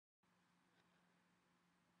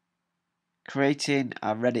Creating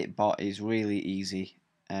a Reddit bot is really easy.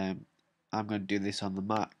 I'm going to do this on the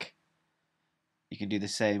Mac. You can do the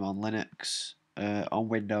same on Linux. On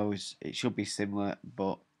Windows, it should be similar,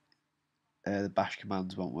 but the bash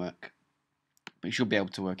commands won't work. But you should be able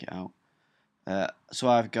to work it out. So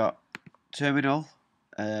I've got terminal,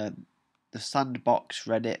 the sandbox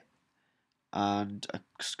Reddit, and a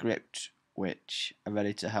script which are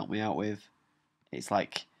ready to help me out with. It's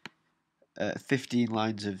like 15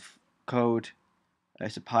 lines of code.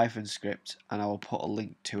 It's a Python script, and I will put a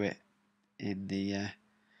link to it in the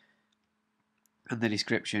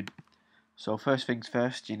description. So first things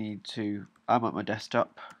first, I'm at my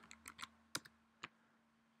desktop.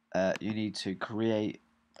 You need to create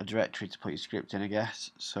a directory to put your script in, I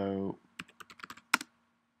guess. So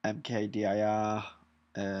mkdir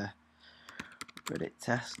Reddit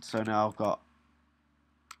test. So now I've got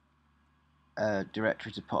a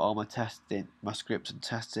directory to put all my tests in, my scripts and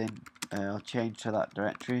tests in. I'll change to that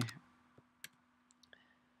directory.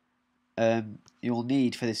 You'll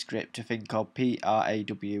need for this script a thing called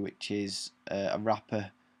PRAW, which is a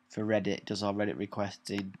wrapper for Reddit. It does all Reddit requests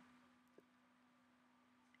in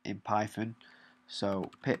Python.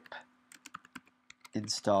 So pip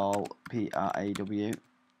install PRAW.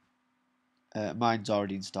 Mine's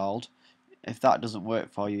already installed. If that doesn't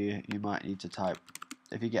work for you, you might need to type.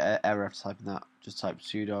 If you get an error after typing that, just type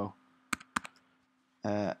sudo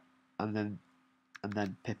and then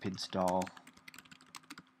pip install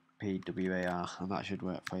PWAR, and that should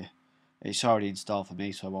work for you. It's already installed for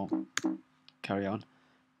me, so I won't carry on.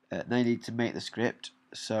 Now you need to make the script.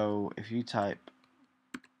 So if you type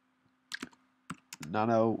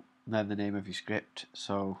nano, then the name of your script.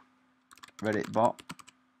 So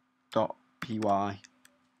redditbot.py.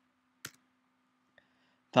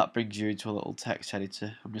 That brings you into a little text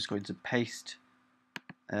editor. I'm just going to paste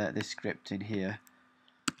this script in here.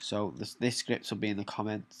 So this script will be in the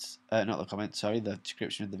comments, not the comments, sorry, the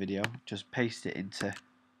description of the video. Just paste it into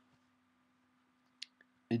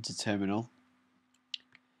terminal.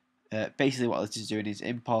 Basically what this is doing is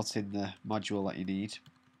importing the module that you need.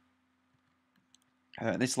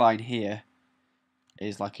 This line here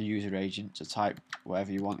is like a user agent, to type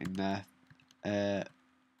whatever you want in there. Then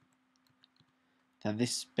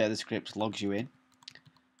this bit of the script logs you in.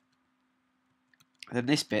 Then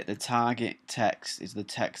this bit, the target text, is the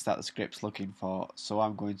text that the script's looking for. So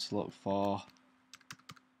I'm going to look for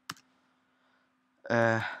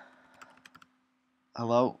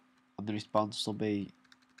hello, and the response will be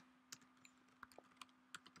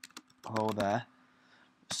hello there.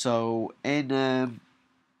 So in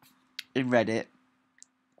Reddit,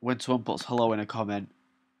 when someone puts hello in a comment,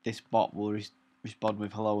 this bot will respond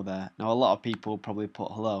with hello there. Now a lot of people probably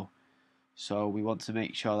put hello, so we want to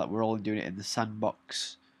make sure that we're only doing it in the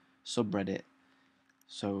sandbox subreddit.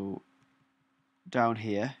 So down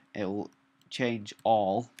here, it will change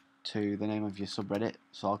all to the name of your subreddit.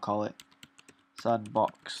 So I'll call it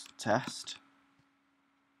sandbox test,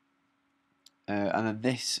 and then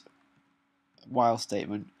this while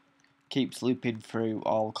statement keeps looping through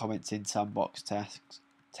all comments in sandbox test,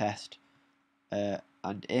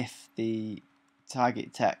 and if the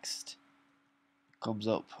target text comes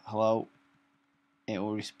up hello, it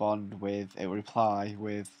will reply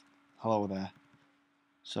with hello there.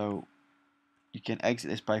 So you can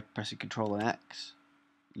exit this by pressing Ctrl and X.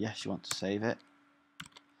 Yes, you want to save it.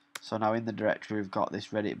 So now in the directory we've got this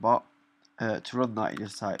Reddit bot. To run that, you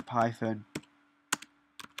just type Python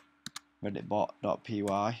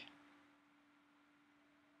redditbot.py.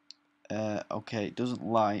 Okay, it doesn't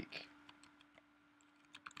like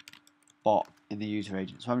bot in the user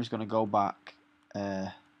agent, so I'm just going to go back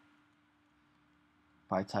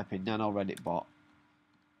by typing nano Reddit bot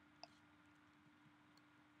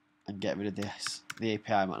and get rid of this. The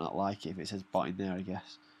API might not like it if it says bot in there, I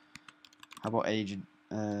guess. How about agent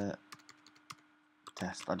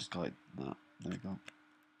test? I'll just call it that. There we go.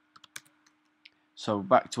 So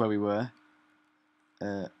back to where we were.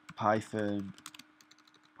 Python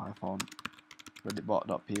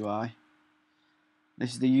redditbot.py.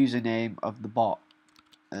 This is the username of the bot.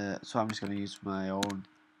 So I'm just going to use my own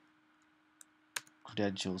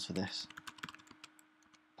credentials for this.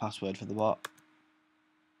 Password for the bot.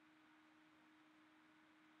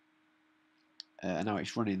 And now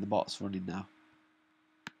it's running. The bot's running now.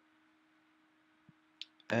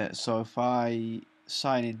 So if I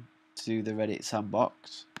sign in to the Reddit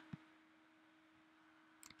sandbox,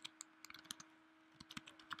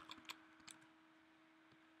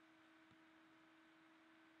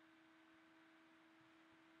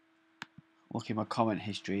 look in my comment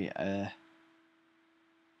history,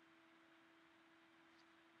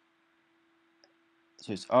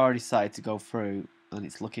 So it's already started to go through, and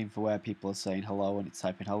it's looking for where people are saying hello, and it's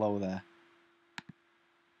typing hello there.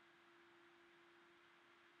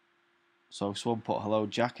 So someone put hello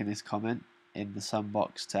Jack in this comment in the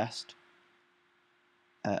sandbox test.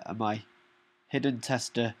 And my hidden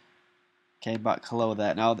tester came back hello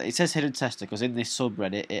there. Now it says hidden tester because in this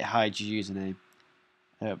subreddit it hides your username.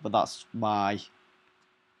 But that's my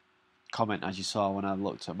comment, as you saw when I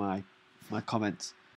looked at my comments.